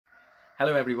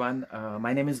Hello everyone,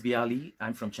 my name is Vialli.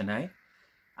 I'm from Chennai.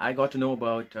 I got to know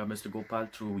about Mr. Gopal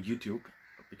through YouTube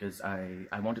because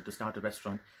I wanted to start a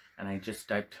restaurant, and I just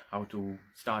typed how to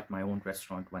start my own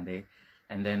restaurant one day,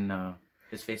 and then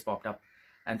his face popped up,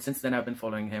 and since then I've been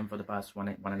following him for the past one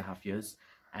and a half years,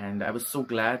 and I was so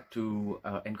glad to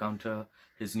encounter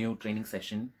his new training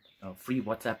session, free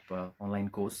WhatsApp online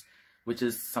course, which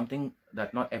is something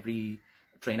that not every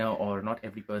trainer or not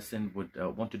every person would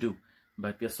want to do.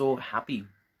 But we are so happy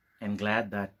and glad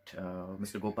that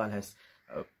Mr. Gopal has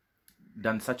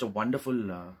done such a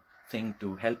wonderful thing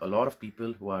to help a lot of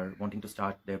people who are wanting to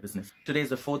start their business. Today is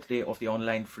the fourth day of the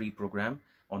online free program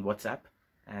on WhatsApp,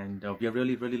 and we are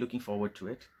really looking forward to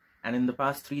it. And in the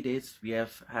past 3 days, we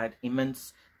have had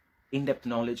immense in-depth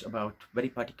knowledge about very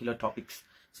particular topics,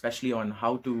 especially on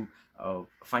how to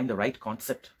find the right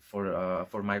concept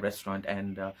for my restaurant,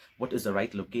 and what is the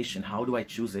right location, how do I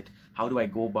choose it, how do I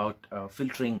go about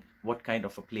filtering what kind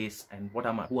of a place, and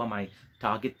who are my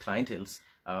target clienteles.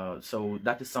 So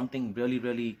that is something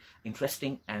really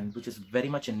interesting, and which is very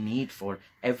much a need for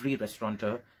every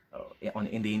restaurateur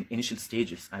in the initial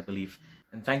stages, I believe.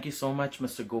 And thank you so much,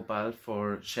 Mr. Gopal,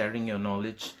 for sharing your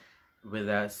knowledge with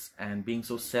us and being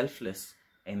so selfless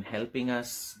in helping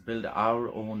us build our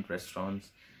own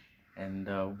restaurants.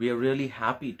 And we are really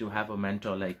happy to have a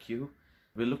mentor like you.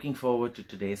 We're looking forward to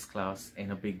today's class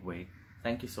in a big way.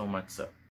 Thank you so much, sir.